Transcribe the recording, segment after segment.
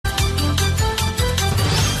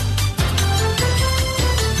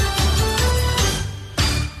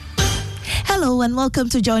Hello and welcome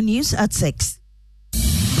to Joy News at 6.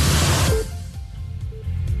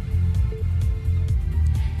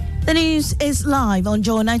 The news is live on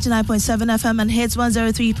Joy 99.7 FM and Hits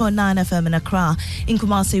 103.9 FM in Accra. In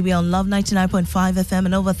Kumasi, we are on Love 99.5 FM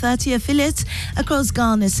and over 30 affiliates across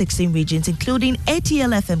Ghana's 16 regions, including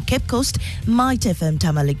ATL FM Cape Coast, Might FM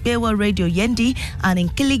Tamalik, Bewa Radio Yendi, and in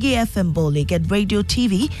Kiligi FM Boli. Get radio,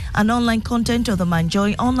 TV, and online content of the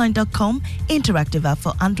mindjoyonline.com interactive app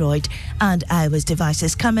for Android and iOS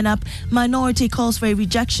devices. Coming up, minority calls for a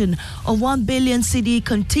rejection of 1 billion cedi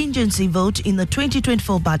contingency vote in the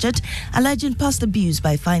 2024 budget, alleging past abuse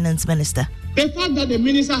by Finance Minister. The fact that the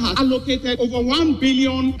minister has allocated over 1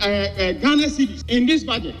 billion Ghana cedis in this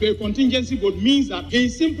budget to a contingency vote means that he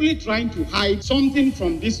is simply trying to hide something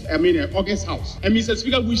from this, August House. And Mr.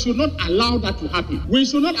 Speaker, we should not allow that to happen. We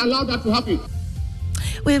should not allow that to happen.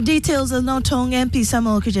 We have details as Notong MP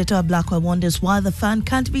Samuel Kujeto Ablakwa wonders why the fund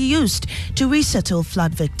can't be used to resettle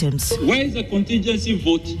flood victims. Where is the contingency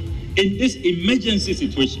vote in this emergency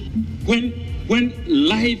situation? When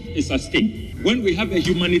life is at stake, when we have a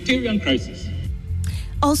humanitarian crisis.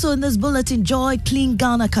 Also in this bulletin, Joy Clean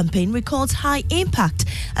Ghana campaign records high impact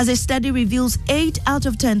as a study reveals 8 out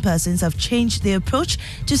of 10 persons have changed their approach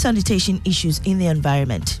to sanitation issues in the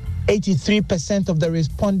environment. 83% of the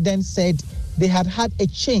respondents said they had had a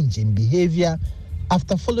change in behavior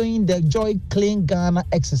after following the Joy Clean Ghana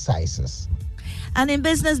exercises. And in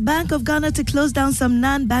business, Bank of Ghana to close down some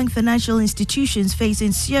non-bank financial institutions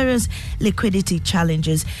facing serious liquidity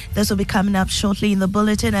challenges. This will be coming up shortly in the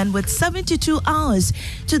bulletin. And with 72 hours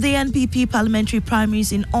to the NPP parliamentary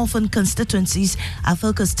primaries in orphan constituencies, our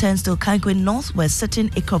focus turns to Kankwin North, where sitting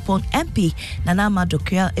Ikropong MP Nana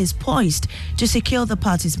Madokia is poised to secure the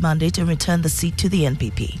party's mandate and return the seat to the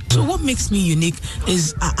NPP. So what makes me unique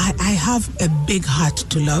is I have a big heart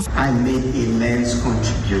to love. I made immense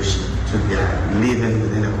contribution to their living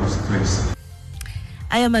within a constituency.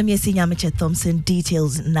 I am Amiesi Nyamiche Thompson.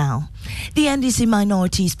 Details now. The NDC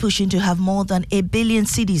minority is pushing to have more than 1 billion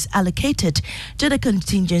cedis allocated to the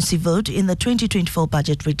contingency vote in the 2024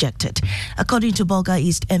 budget rejected. According to Bolga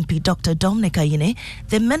East MP Dr. Dominic Ayine,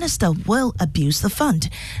 the minister will abuse the fund.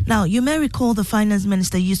 Now, you may recall the finance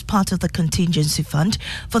minister used part of the contingency fund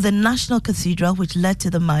for the National Cathedral, which led to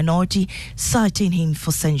the minority citing him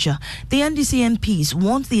for censure. The NDC MPs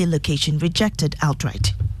want the allocation rejected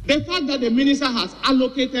outright. The fact that the minister has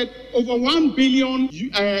allocated over 1 billion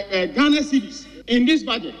Ghana cedis in this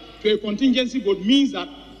budget to a contingency vote means that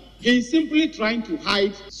he is simply trying to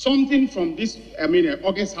hide something from this,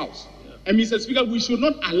 August House. And Mr. Speaker, we should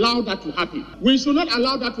not allow that to happen. We should not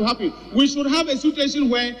allow that to happen. We should have a situation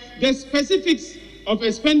where the specifics of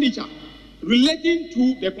expenditure relating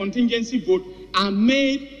to the contingency vote are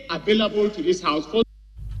made available to this House.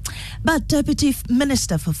 But Deputy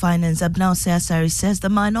Minister for Finance Abnao Seasari says the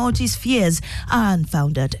minority's fears are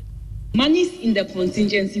unfounded. Monies in the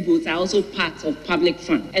contingency votes are also part of public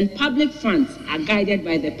funds, and public funds are guided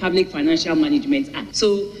by the Public Financial Management Act.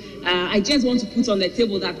 So I just want to put on the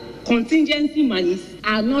table that contingency monies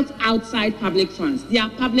are not outside public funds. They are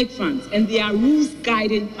public funds, and they are rules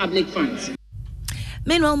guiding public funds.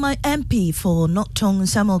 Meanwhile, my MP for Notong,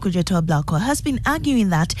 Samuel Kujeto Ablakwa, has been arguing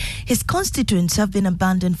that his constituents have been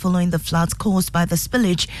abandoned following the floods caused by the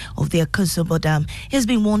spillage of the Akosobo Dam. He has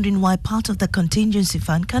been wondering why part of the contingency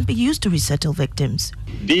fund can't be used to resettle victims.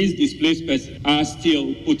 These displaced persons are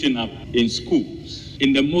still putting up in schools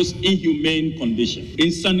in the most inhumane condition,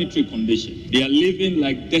 insanitary condition. They are living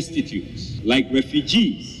like destitutes, like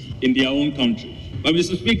refugees in their own country. But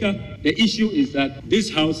Mr. Speaker, the issue is that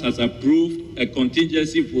this House has approved a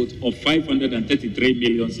contingency vote of 533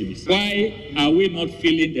 million cedis. Why are we not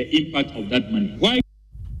feeling the impact of that money? Why?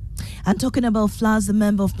 And talking about floods, the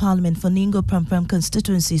Member of Parliament for Ningo Prampram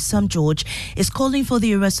constituency, Sam George, is calling for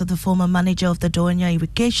the arrest of the former manager of the Doanya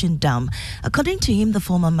Irrigation Dam. According to him, the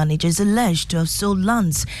former manager is alleged to have sold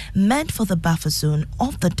lands meant for the buffer zone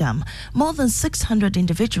of the dam. More than 600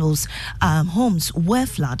 individuals' homes were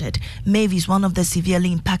flooded. Mavis, one of the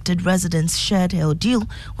severely impacted residents, shared her ordeal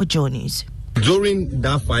with Joy News. During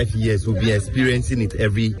that 5 years, we'll be experiencing it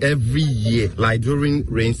every year, like during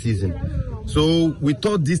rain season. So we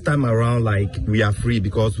thought this time around, like, we are free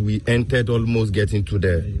because we entered almost getting to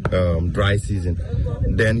the dry season.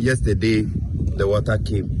 Then yesterday, the water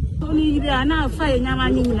came. The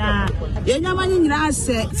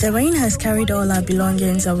rain has carried all our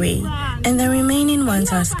belongings away, and the remaining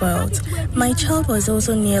ones are spoiled. My child was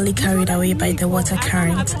also nearly carried away by the water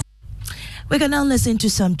current. We can now listen to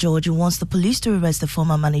Sam George, who wants the police to arrest the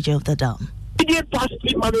former manager of the dam. immediate past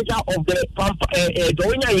chief manager of the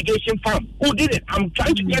Doina irrigation farm who did it. I'm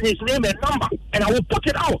trying to get his name and number, and I will put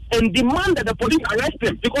it out and demand that the police arrest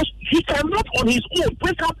him, because he cannot on his own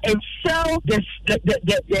wake up and sell the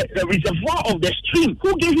reservoir of the stream.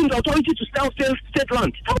 Who gave him the authority to sell state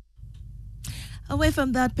land? Away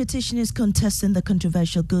from that, petitioners contesting the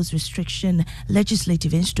controversial goods restriction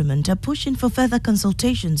legislative instrument are pushing for further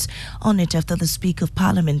consultations on it after the Speaker of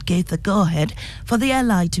Parliament gave the go-ahead for the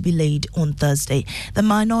LI to be laid on Thursday. The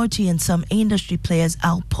minority and some industry players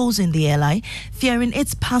are opposing the LI, fearing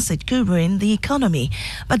its passage could ruin the economy.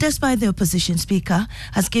 But despite the opposition, Speaker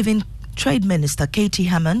has given Trade Minister Katie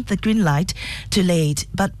Hammond the green light to lay it,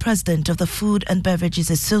 but President of the Food and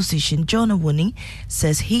Beverages Association, John Owuni,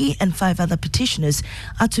 says he and 5 other petitioners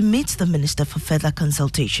are to meet the minister for further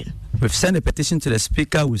consultation. We've sent a petition to the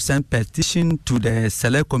Speaker, we've sent petition to the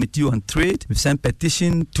Select Committee on Trade, we've sent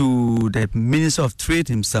petition to the Minister of Trade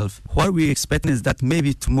himself. What we're expecting is that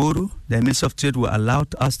maybe tomorrow the Minister of Trade will allow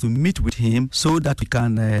us to meet with him so that we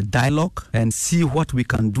can dialogue and see what we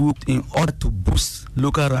can do in order to boost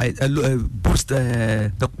local boost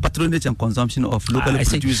the patronage and consumption of locally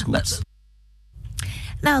produced goods.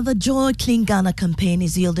 Now, the Joy Clean Ghana campaign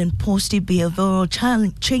is yielding positive behavioral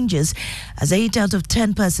changes as 8 out of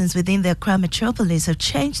 10 persons within the Accra metropolis have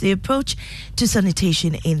changed their approach to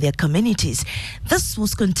sanitation in their communities. This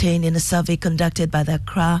was contained in a survey conducted by the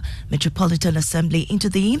Accra Metropolitan Assembly into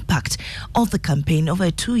the impact of the campaign over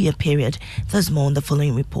a 2-year period. There's more in the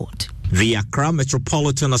following report. The Accra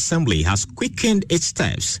Metropolitan Assembly has quickened its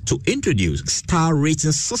steps to introduce star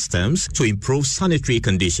rating systems to improve sanitary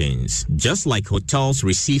conditions. Just like hotels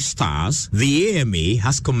receive stars, the AMA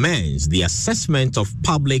has commenced the assessment of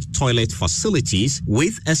public toilet facilities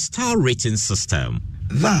with a star rating system.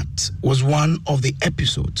 That was one of the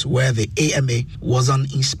episodes where the AMA was on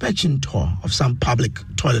inspection tour of some public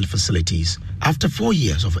toilet facilities. After 4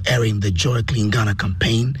 years of airing the Joy Clean Ghana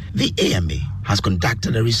campaign, the AMA has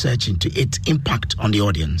conducted a research into its impact on the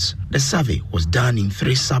audience. The survey was done in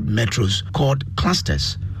 3 sub-metros called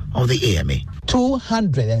clusters of the AMA.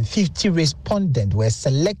 250 respondents were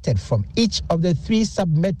selected from each of the 3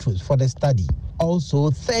 sub-metros for the study. Also,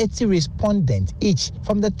 30 respondents each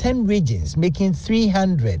from the 10 regions, making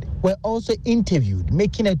 300, were also interviewed,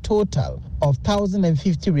 making a total of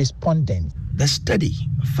 1,050 respondents. The study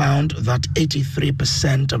found that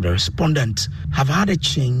 83% of the respondents have had a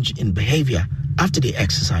change in behavior after the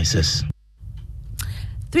exercises.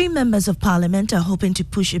 3 members of parliament are hoping to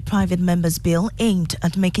push a private member's bill aimed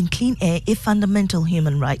at making clean air a fundamental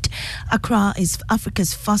human right. Accra is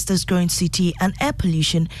Africa's fastest growing city, and air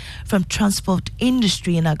pollution from transport,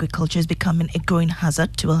 industry and agriculture is becoming a growing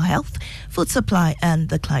hazard to our health, food supply and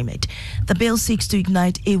the climate. The bill seeks to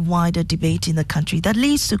ignite a wider debate in the country that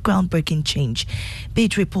leads to groundbreaking change.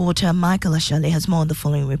 Beat reporter Michael Ashale has more on the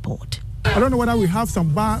following report. I don't know whether we have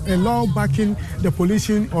a law backing the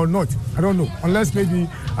pollution or not. I don't know, unless maybe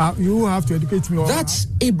you have to educate me. That's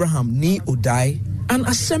Abraham Ni Odai, an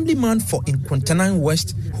assemblyman for Nkwontanan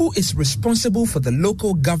West, who is responsible for the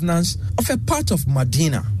local governance of a part of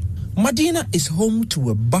Medina. Medina is home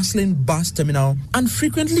to a bustling bus terminal and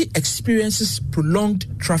frequently experiences prolonged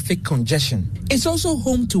traffic congestion. It's also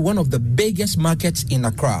home to one of the biggest markets in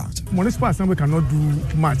Accra. Municipal Assembly cannot do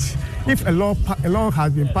much. If a law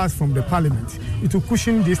has been passed from the parliament, it will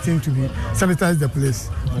cushion this thing to be sanitize the place.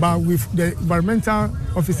 But with the environmental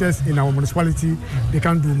officers in our municipality, they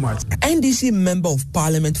can't do much. NDC Member of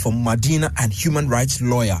Parliament for Medina and human rights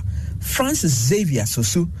lawyer Francis Xavier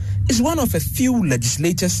Sosu is one of a few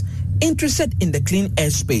legislators interested in the clean air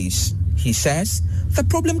space. He says the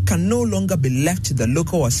problem can no longer be left to the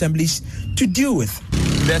local assemblies to deal with.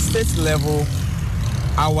 The state level,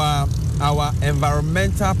 our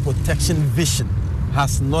environmental protection vision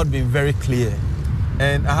has not been very clear.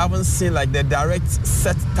 And I haven't seen like the direct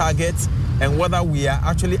set targets and whether we are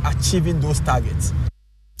actually achieving those targets.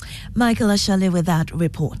 Michael Ashale with that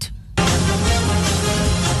report.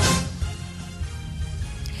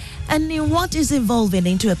 And in what is evolving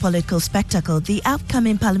into a political spectacle, the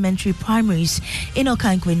upcoming parliamentary primaries in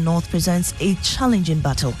Okankwe North presents a challenging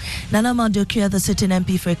battle. Nana Madokia, the sitting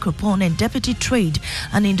MP for Ekropon and Deputy Trade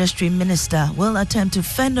and Industry Minister, will attempt to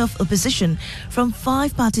fend off opposition from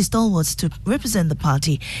 5 party stalwarts to represent the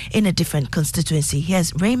party in a different constituency.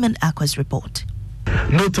 Here's Raymond Aqua's report.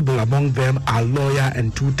 Notable among them are lawyer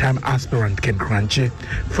and two-time aspirant Ken Kranche,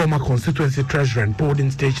 former constituency treasurer and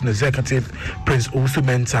polling station executive Prince Owusu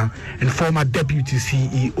Mensah, and former deputy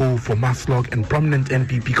CEO for Maslog and prominent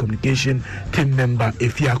NPP communication team member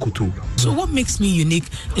Efia Kutu. So what makes me unique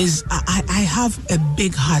is I have a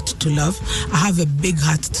big heart to love, I have a big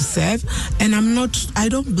heart to serve, and I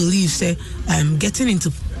don't believe getting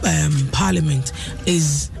into Parliament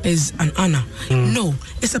is an honor. No,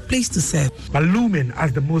 it's a place to serve. But looming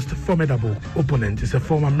as the most formidable opponent is a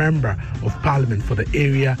former member of Parliament for the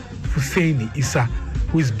area, Husseini Issa,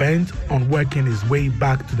 who is bent on working his way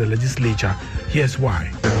back to the legislature. Here's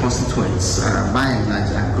why. The constituents, by and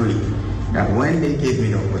large, agree that when they gave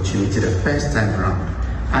me the opportunity the first time around,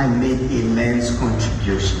 I made immense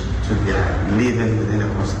contribution to their living within the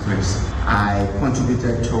constituency. I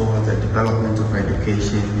contributed towards the development of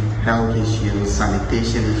education, health issues,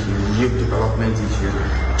 sanitation issues, youth development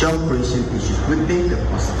issues, job creation issues within the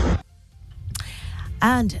constituency.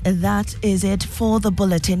 And that is it for the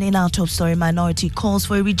bulletin. In our top story, minority calls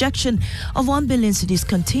for a rejection of 1 billion cedis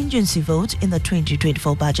contingency vote in the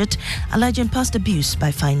 2024 budget, alleging past abuse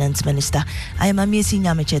by Finance Minister. I am Amiesi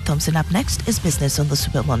Nyamiche Thompson. Up next is Business on the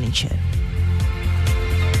Super Morning Show.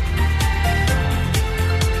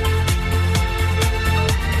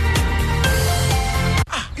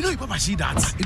 You know, you see that.